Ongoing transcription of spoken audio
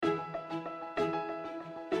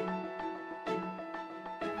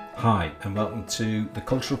Hi, and welcome to the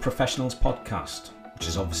Cultural Professionals Podcast, which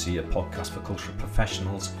is obviously a podcast for cultural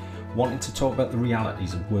professionals wanting to talk about the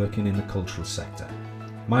realities of working in the cultural sector.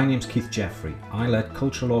 My name's Keith Jeffrey. I led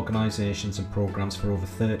cultural organisations and programmes for over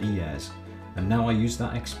 30 years, and now I use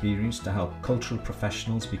that experience to help cultural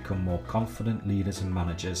professionals become more confident leaders and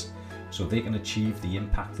managers so they can achieve the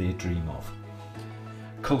impact they dream of.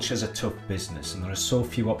 Culture's a tough business, and there are so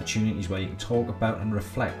few opportunities where you can talk about and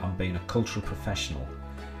reflect on being a cultural professional,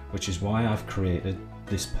 which is why I've created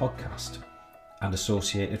this podcast and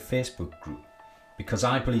associated Facebook group, because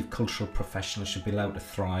I believe cultural professionals should be allowed to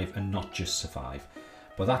thrive and not just survive.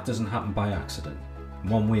 But that doesn't happen by accident.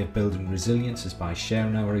 One way of building resilience is by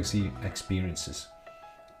sharing our experiences.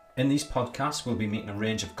 In these podcasts, we'll be meeting a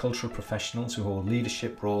range of cultural professionals who hold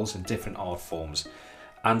leadership roles in different art forms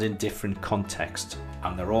and in different contexts,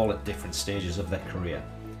 and they're all at different stages of their career.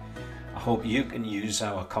 I hope you can use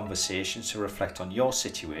our conversations to reflect on your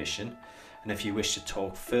situation, and if you wish to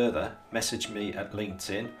talk further, message me at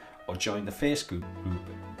LinkedIn or join the Facebook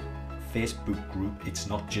group It's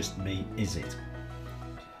Not Just Me, Is It?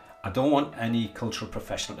 I don't want any cultural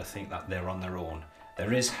professional to think that they're on their own.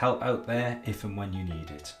 There is help out there if and when you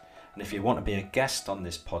need it. And if you want to be a guest on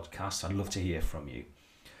this podcast, I'd love to hear from you.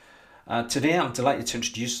 Today I'm delighted to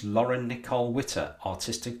introduce Nicole Whitter,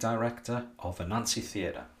 Artistic Director of Anansi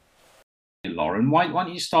Theatre. Lauren, why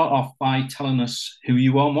don't you start off by telling us who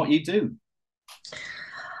you are and what you do?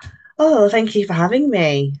 Oh, thank you for having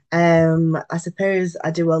me. I suppose I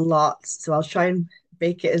do a lot, so I'll try and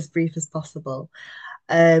make it as brief as possible.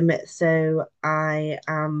 So I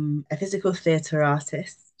am a physical theatre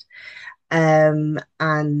artist, and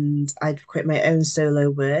I create my own solo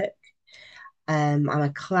work. I'm a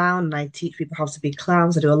clown and I teach people how to be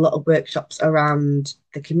clowns. I do a lot of workshops around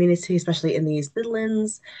the community, especially in the East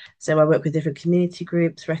Midlands. So I work with different community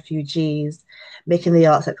groups, refugees, making the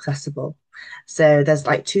arts accessible. So there's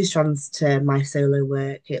like two strands to my solo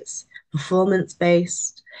work. It's performance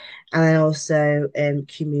based and then also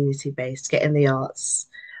community based, getting the arts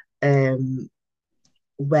um,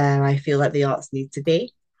 where I feel like the arts need to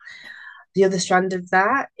be. The other strand of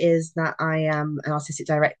that is that I am an artistic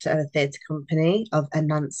director of a theatre company, of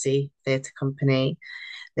Anansi Theatre Company.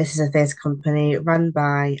 This is a theatre company run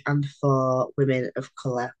by and for women of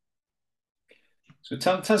colour. So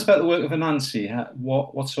tell us about the work of Anansi.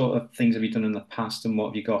 What sort of things have you done in the past and what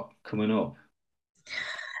have you got coming up?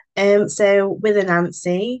 So with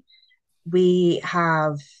Anansi, we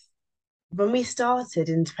have when we started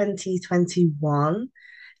in 2021,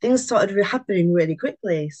 things started happening really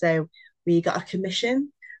quickly. So we got a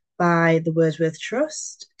commission by the Wordsworth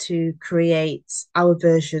Trust to create our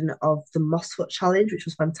version of the Mossfoot Challenge, which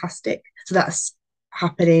was fantastic. So that's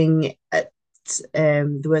happening at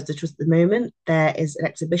the Wordsworth Trust at the moment. There is an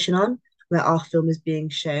exhibition on where our film is being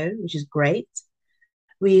shown, which is great.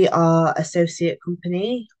 We are associate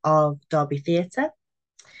company of Derby Theatre.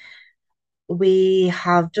 We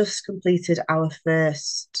have just completed our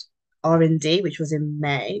first R&D, which was in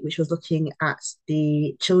May, which was looking at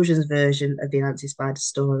the children's version of the Anansi Spider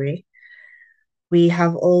story. We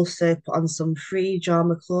have also put on some free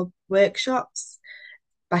drama club workshops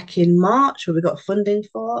back in March, where we got funding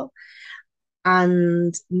for.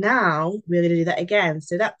 And now we're going to do that again.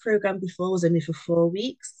 So that program before was only for 4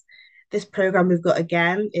 weeks. This program we've got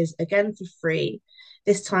again is again for free,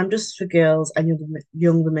 this time just for girls and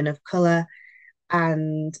young women of colour,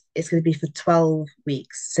 and it's going to be for 12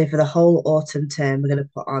 weeks. So for the whole autumn term, we're going to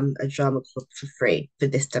put on a drama club for free for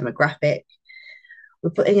this demographic. We're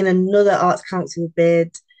putting in another Arts Council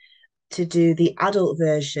bid to do the adult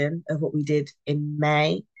version of what we did in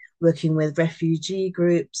May, working with refugee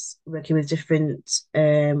groups, working with different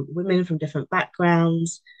women from different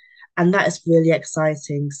backgrounds. And that is really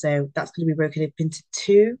exciting. So that's going to be broken up into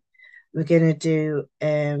two. We're going to do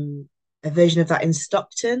a version of that in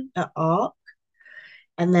Stockton at Art.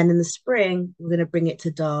 And then in the spring, we're going to bring it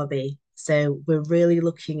to Derby. So we're really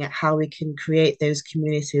looking at how we can create those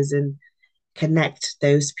communities and connect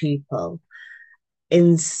those people.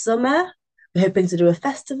 In summer, we're hoping to do a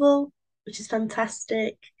festival, which is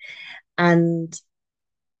fantastic. And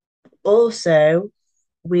also,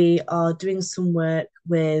 we are doing some work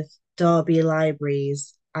with Derby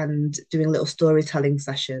libraries and doing little storytelling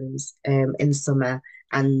sessions in summer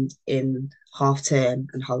and in half term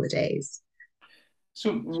and holidays.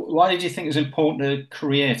 So why did you think it was important to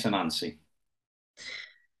create Anansi?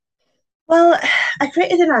 Well, I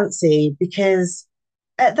created Anansi because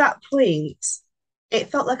at that point, it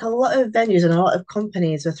felt like a lot of venues and a lot of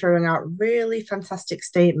companies were throwing out really fantastic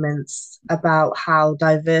statements about how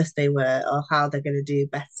diverse they were or how they're going to do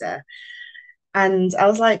better. And I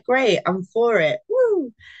was like, great, I'm for it.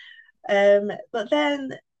 Woo! But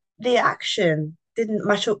then the action didn't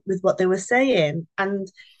match up with what they were saying, and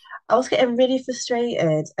I was getting really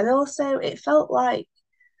frustrated. And also, it felt like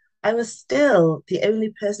I was still the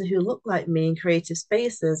only person who looked like me in creative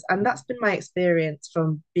spaces, and that's been my experience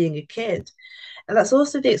from being a kid. And that's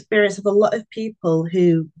also the experience of a lot of people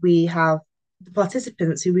who we have, the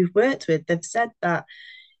participants who we've worked with. They've said that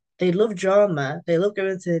they love drama, they love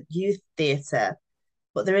going to youth theatre,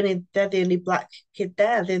 but they're the only black kid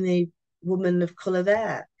there, the only woman of colour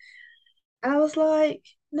there. And I was like,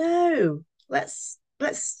 no, let's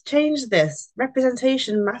change this.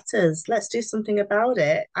 Representation matters. Let's do something about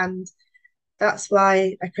it. And that's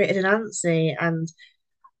why I created Anansi. And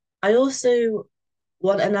I also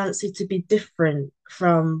want Anansi to be different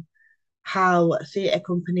from how theatre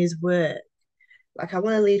companies work. Like I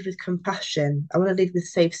want to lead with compassion. I want to lead with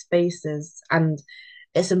safe spaces. And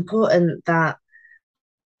it's important that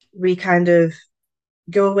we kind of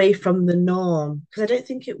go away from the norm because I don't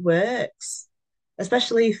think it works,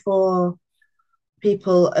 especially for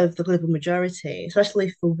people of the global majority,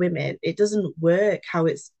 especially for women. It doesn't work how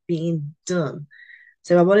it's being done.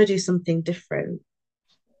 So I want to do something different.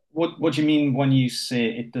 What do you mean when you say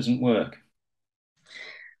it doesn't work?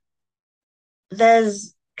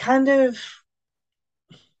 There's kind of,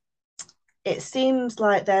 it seems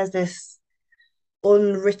like there's this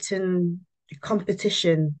unwritten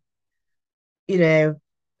competition, you know,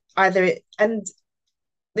 either it, and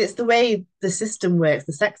it's the way the system works,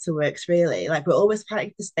 the sector works, really. Like we're always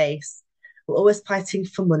fighting for space, we're always fighting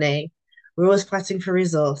for money, we're always fighting for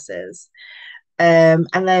resources.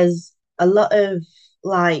 And there's a lot of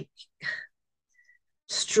like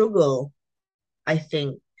struggle, I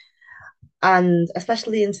think, and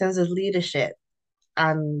especially in terms of leadership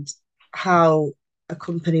and how a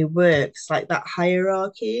company works, like that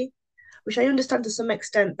hierarchy, which I understand to some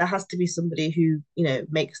extent there has to be somebody who,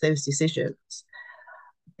 makes those decisions.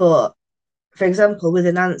 But for example, with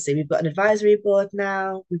Anansi, we've got an advisory board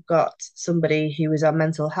now, we've got somebody who is our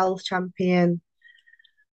mental health champion,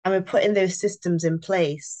 and we're putting those systems in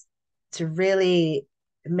place to really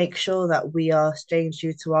make sure that we are staying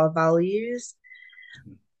true to our values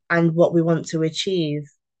and what we want to achieve.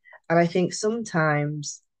 And I think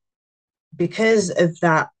sometimes because of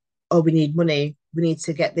that, oh, we need money, we need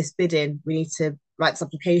to get this bid in, we need to write this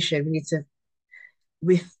application,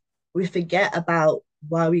 we we forget about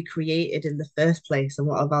why we created in the first place and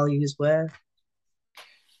what our values were.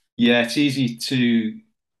 Yeah, it's easy to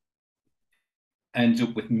end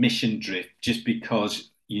up with mission drift just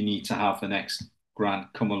because you need to have the next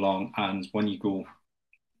grant come along, and when you go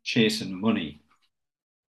chasing money,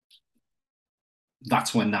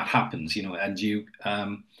 that's when that happens, and you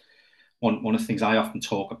one of the things I often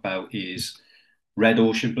talk about is red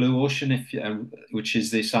ocean, blue ocean, if which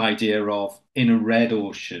is this idea of in a red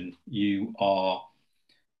ocean you are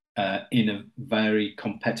in a very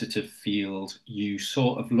competitive field. You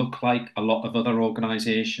sort of look like a lot of other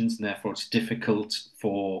organisations, and therefore it's difficult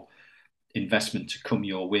for investment to come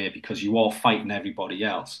your way because you are fighting everybody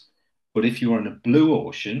else. But if you're in a blue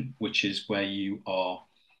ocean, which is where you are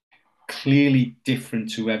clearly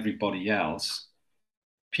different to everybody else,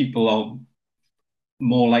 people are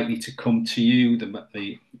more likely to come to you.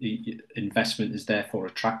 The investment is therefore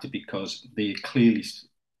attractive because they clearly,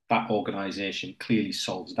 that organization clearly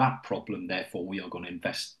solves that problem. Therefore, we are going to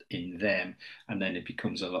invest in them, and then it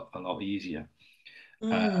becomes a lot easier.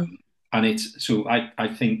 Mm. Um, and it's so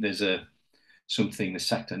I think there's something the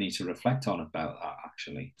sector needs to reflect on about that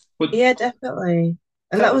actually. But Yeah, definitely.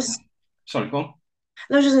 And that tell, was, sorry, go on.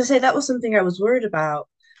 I was just gonna say that was something I was worried about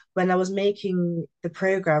when I was making the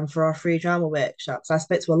program for our free drama workshops. I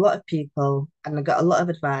spoke to a lot of people and I got a lot of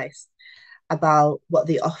advice about what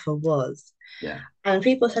the offer was. Yeah, And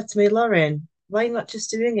people said to me, Lauren, why are you not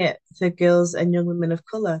just doing it for girls and young women of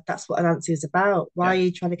colour? That's what Anansi is about. Why are yeah,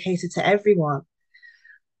 you trying to cater to everyone?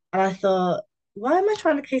 And I thought, why am I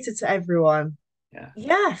trying to cater to everyone? yeah.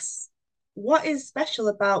 Yes. What is special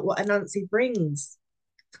about what Anansi brings?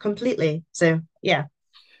 Completely. So yeah.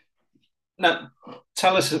 Now,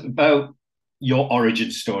 tell us about your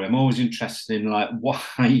origin story. I'm always interested in like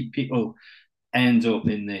why people end up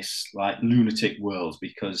in this like lunatic world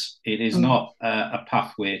because it is Mm. not a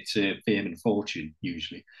pathway to fame and fortune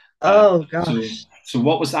usually. Um, Oh so, gosh. so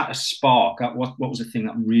what was that a spark? What was the thing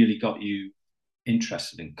that really got you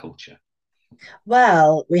interested in culture?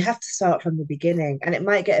 Well, we have to start from the beginning, and it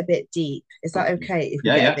might get a bit deep. Is that Okay. okay if we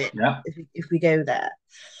Yeah, get a yeah, bit yeah, if we go there?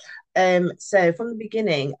 So from the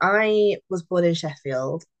beginning, I was born in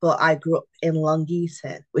Sheffield, but I grew up in Long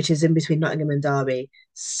Eaton, which is in between Nottingham and Derby.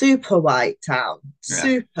 Super white town, yeah.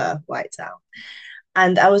 super white town.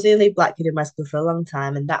 And I was the only black kid in my school for a long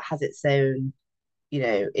time, and that has its own,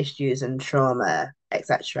 issues and trauma,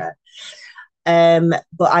 etc.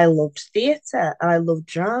 But I loved theatre and I loved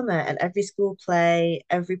drama, and every school play,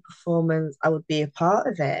 every performance, I would be a part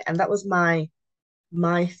of it. And that was my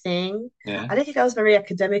thing. Yeah. I don't think I was very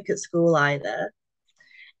academic at school either.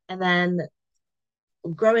 And then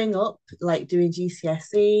growing up, like doing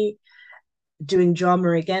GCSE, doing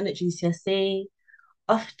drama again at GCSE,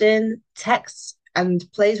 often texts and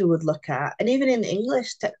plays we would look at, and even in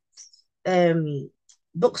English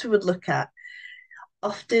books we would look at,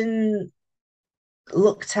 often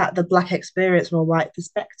looked at the Black experience from a white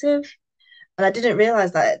perspective. And I didn't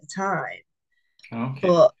realize that at the time. Okay.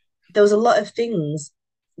 But there was a lot of things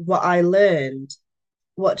what I learned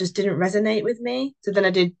what just didn't resonate with me. So then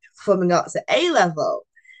I did performing arts at A level.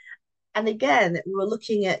 And again, we were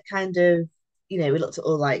looking at kind of, we looked at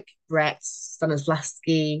all like Brett,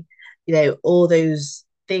 Stanislavski, all those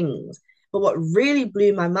things. But what really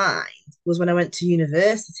blew my mind was when I went to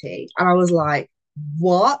university and I was like,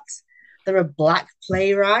 what? There are black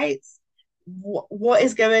playwrights? What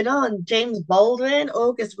is going on? James Baldwin,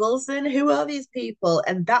 August Wilson, who are these people?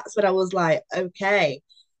 And that's when I was like, okay.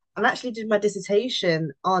 I actually did my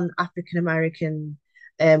dissertation on African American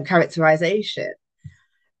characterization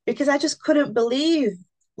because I just couldn't believe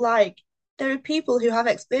like there are people who have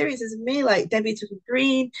experiences of me, like Debbie Tucker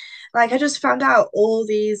Green. Like I just found out all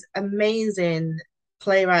these amazing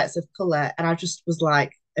playwrights of color, and I just was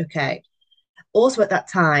like, okay. Also at that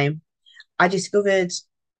time, I discovered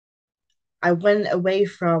I went away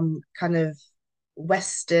from kind of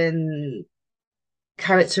Western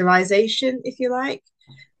characterization, if you like.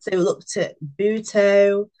 So we looked at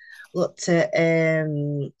Buto, looked at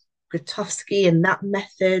Grotowski and that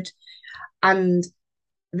method, and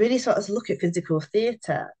really started to look at physical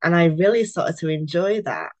theatre. And I really started to enjoy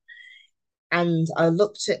that. And I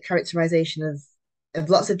looked at characterization of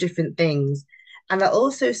lots of different things. And that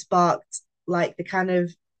also sparked like the kind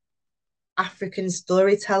of African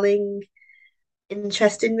storytelling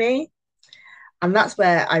interest in me. And that's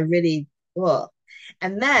where I really, well,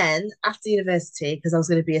 and then after university, because I was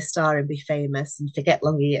going to be a star and be famous and forget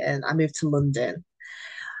Long Eaton, I moved to London.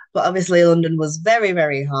 But obviously, London was very,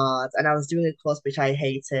 very hard, and I was doing a course which I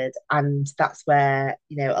hated, and that's where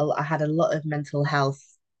I had um, a lot of mental health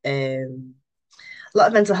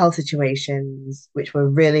situations which were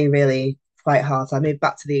really, really quite hard. So I moved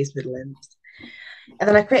back to the East Midlands, and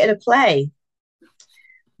then I created a play,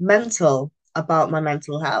 Mental, about my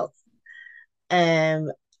mental health,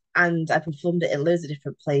 um, and I performed it in loads of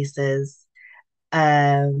different places.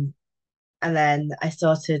 Um, And then I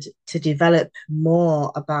started to develop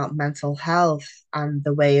more about mental health and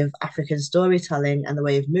the way of African storytelling and the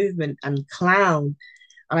way of movement and clown.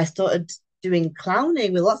 And I started doing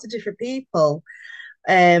clowning with lots of different people.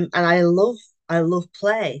 And I love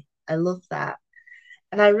play. I love that.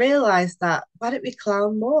 And I realized that why don't we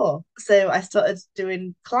clown more? So I started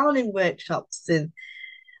doing clowning workshops and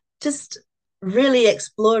just really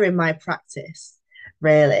exploring my practice,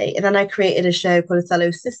 really. And then I created a show called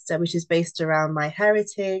Othello's Sister, which is based around my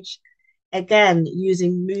heritage, again,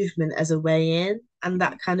 using movement as a way in and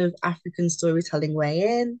that kind of African storytelling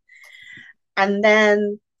way in. And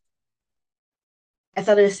then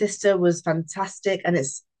Othello's Sister was fantastic, and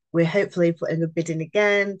we're hopefully putting a bid in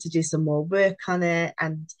again to do some more work on it.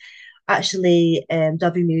 And actually,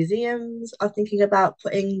 Derby Museums are thinking about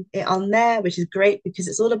putting it on there, which is great because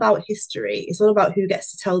it's all about history. It's all about who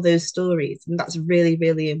gets to tell those stories, and that's really,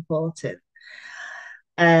 really important.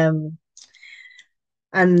 Um,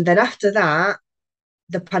 and then after that,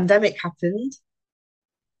 the pandemic happened,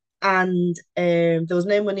 and there was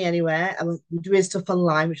no money anywhere. I was doing stuff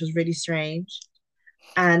online, which was really strange.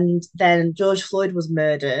 And then George Floyd was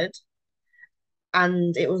murdered,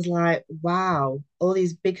 and it was like, wow, all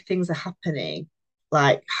these big things are happening.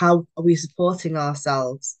 Like, how are we supporting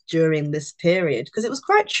ourselves during this period? Because it was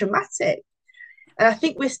quite traumatic. And I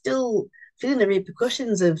think we're still feeling the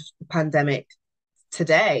repercussions of the pandemic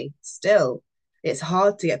today, still. It's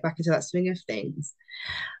hard to get back into that swing of things.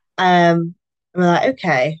 And we're like,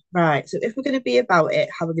 okay, right. So if we're going to be about it,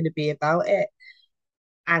 how are we going to be about it?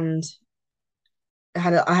 And I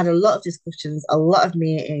had a lot of discussions, a lot of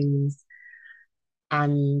meetings,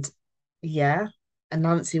 and yeah,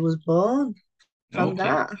 Anansi was born from Okay.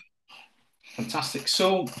 that. Fantastic.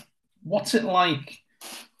 So, what's it like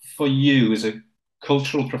for you as a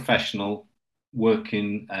cultural professional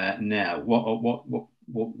working now?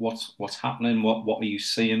 What's happening? What are you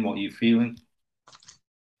seeing? What are you feeling?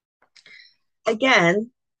 Again,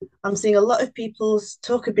 I'm seeing a lot of people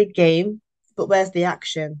talk a big game, but where's the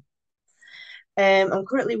action? I'm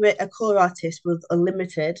currently with a core artist with a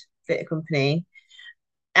limited theatre company.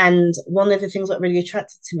 And one of the things that really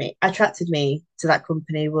attracted me to that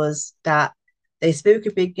company was that they spoke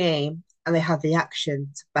a big game and they had the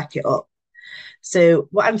action to back it up. So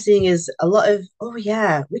what I'm seeing is a lot of, oh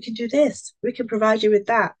yeah, we can do this, we can provide you with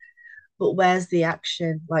that. But where's the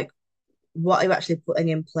action? Like, what are you actually putting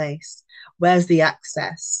in place? Where's the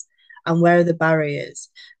access? And where are the barriers?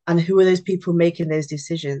 And who are those people making those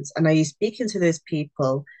decisions? And are you speaking to those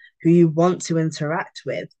people who you want to interact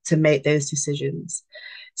with to make those decisions?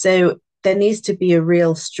 So there needs to be a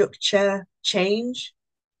real structure change,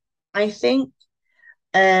 I think.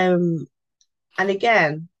 Um, and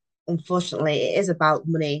again, unfortunately, it is about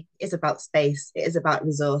money, it is about space, it is about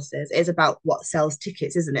resources, it is about what sells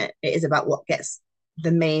tickets, isn't it? It is about what gets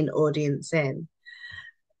the main audience in.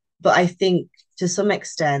 But I think to some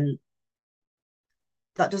extent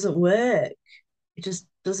that doesn't work. It just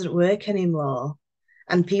doesn't work anymore.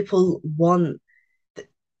 And people want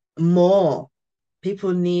more.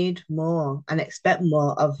 People need more and expect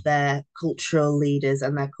more of their cultural leaders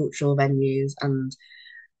and their cultural venues and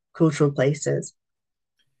cultural places.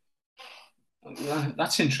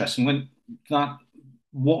 That's interesting. When that,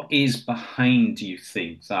 what is behind, do you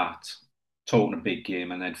think, that talking a big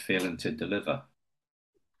game and then failing to deliver?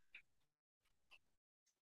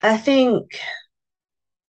 I think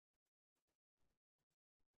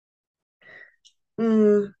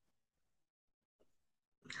mm,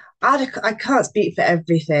 I can't speak for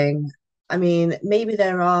everything. I mean, maybe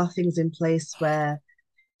there are things in place where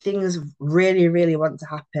things really, really want to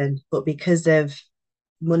happen, but because of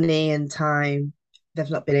money and time, they've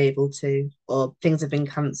not been able to, or things have been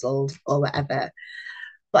cancelled or whatever.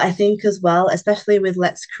 But I think as well, especially with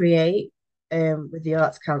Let's Create, with the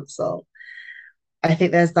Arts Council, I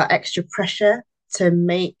think there's that extra pressure to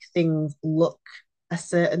make things look a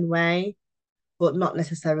certain way, but not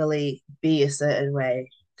necessarily be a certain way.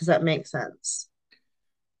 Does that make sense?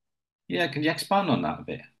 Yeah, can you expand on that a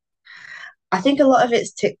bit? I think a lot of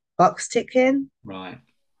it's box ticking. Right.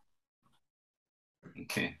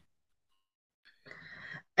 Okay.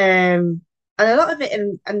 And a lot of it,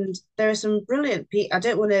 and there are some brilliant people. I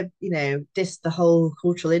don't want to, diss the whole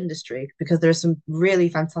cultural industry because there are some really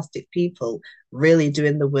fantastic people really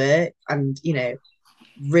doing the work and,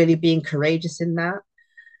 really being courageous in that.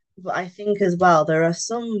 But I think as well, there are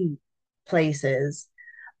some places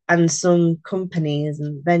and some companies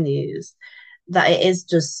and venues that it is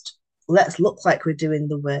just let's look like we're doing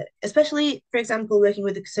the work, especially, for example, working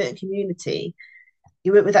with a certain community.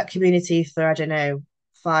 You work with that community for, I don't know,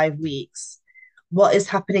 5 weeks. What is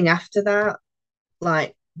happening after that?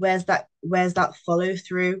 Like, where's that follow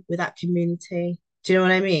through with that community? Do you know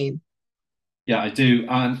what I mean? Yeah, I do.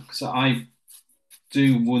 And so I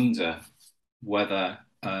do wonder whether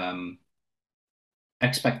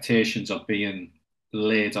expectations are being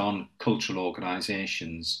laid on cultural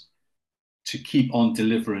organisations to keep on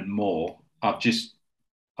delivering more.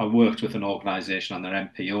 I worked with an organisation on their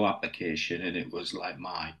MPO application, and it was like,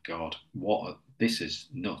 my God, this is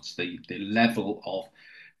nuts. The level of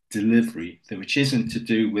delivery, which isn't to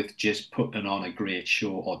do with just putting on a great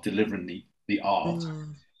show or delivering the art,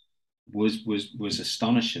 Mm. was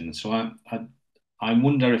astonishing. So I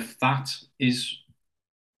wonder if that is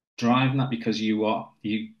driving that, because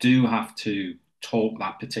you do have to talk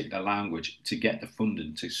that particular language to get the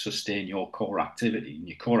funding to sustain your core activity, and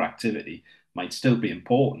your core activity might still be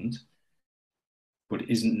important, but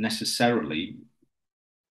isn't necessarily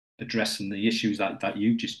addressing the issues that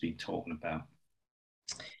you've just been talking about.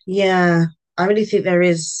 Yeah, I really think there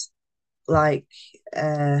is like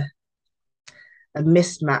uh, a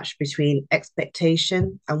mismatch between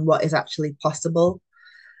expectation and what is actually possible.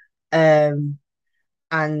 Um,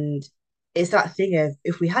 and it's that thing of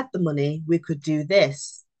if we had the money, we could do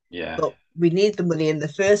this, Yeah. but we need the money in the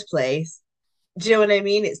first place. Do you know what I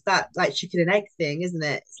mean? It's that like chicken and egg thing, isn't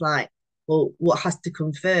it? It's like, well, what has to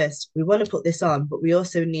come first? We want to put this on, but we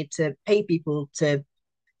also need to pay people to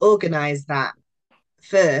organize that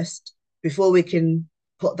first before we can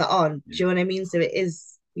put that on. Do you know what I mean? So it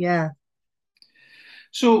is, yeah.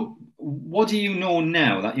 So, what do you know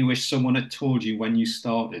now that you wish someone had told you when you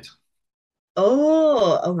started?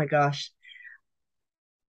 Oh my gosh.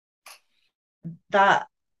 That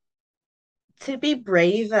to be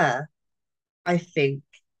braver, I think,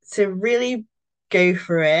 to really go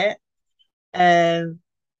for it. Um,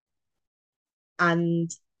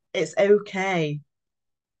 and it's okay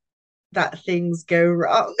that things go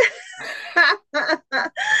wrong.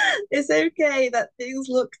 It's okay that things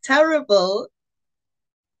look terrible,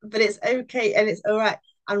 but it's okay and it's all right.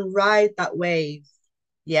 And ride that wave.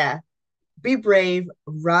 Yeah. be brave,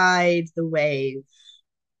 ride the wave.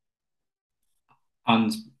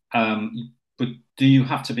 And but do you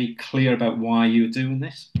have to be clear about why you're doing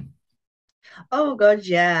this? Oh God,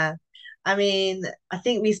 yeah. I mean, I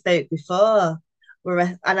think we spoke before.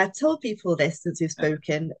 And I told people this since we've Yeah,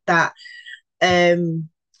 spoken that um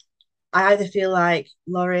I either feel like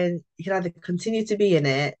Lauren, you can either continue to be in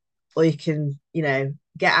it or you can,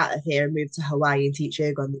 get out of here and move to Hawaii and teach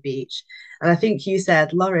yoga on the beach. And I think you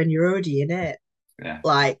said, Lauren, you're already in it. yeah,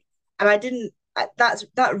 Like, and I didn't,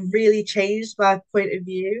 that really changed my point of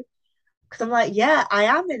view because I'm like, yeah, I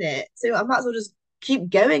am in it. So I might as well just keep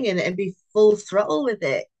going in it and be full throttle with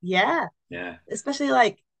it. Yeah. yeah. Especially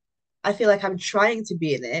like, I feel like I'm trying to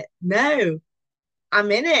be in it. No,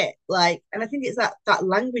 I'm in it. Like, and I think it's that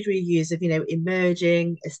language we use of,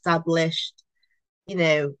 emerging, established,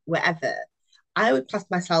 whatever. I would class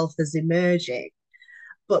myself as emerging,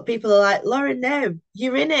 but people are like, Lauren, no,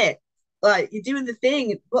 you're in it. Like you're doing the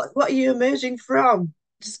thing. What are you emerging from?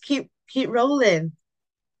 Just keep rolling.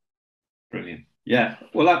 Brilliant. Yeah.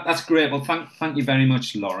 Well, that's great. Well, thank you very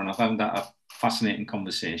much, Lauren. I found that a fascinating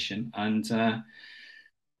conversation, and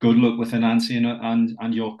good luck with Anansi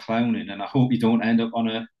and your clowning. And I hope you don't end up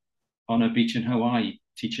on a beach in Hawaii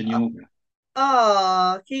teaching yoga.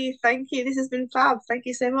 Oh, Keith, thank you. This has been fab. Thank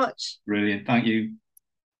you so much. Brilliant. Thank you.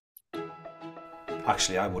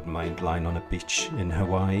 Actually, I wouldn't mind lying on a beach in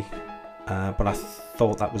Hawaii, but I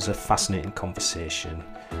thought that was a fascinating conversation.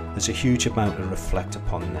 There's a huge amount to reflect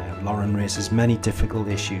upon there. Lauren raises many difficult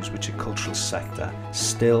issues which a cultural sector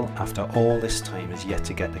still, after all this time, has yet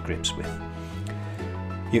to get to grips with.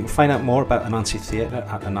 You can find out more about Anansi Theatre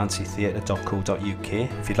at anansitheatre.co.uk.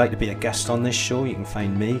 If you'd like to be a guest on this show, you can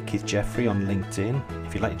find me, Keith Jeffrey, on LinkedIn.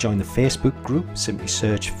 If you'd like to join the Facebook group, simply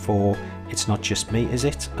search for It's Not Just Me, Is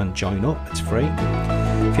It? And join up, it's free.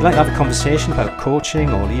 If you'd like to have a conversation about coaching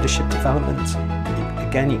or leadership development,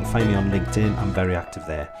 again, you can find me on LinkedIn. I'm very active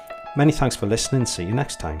there. Many thanks for listening. See you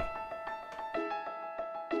next time.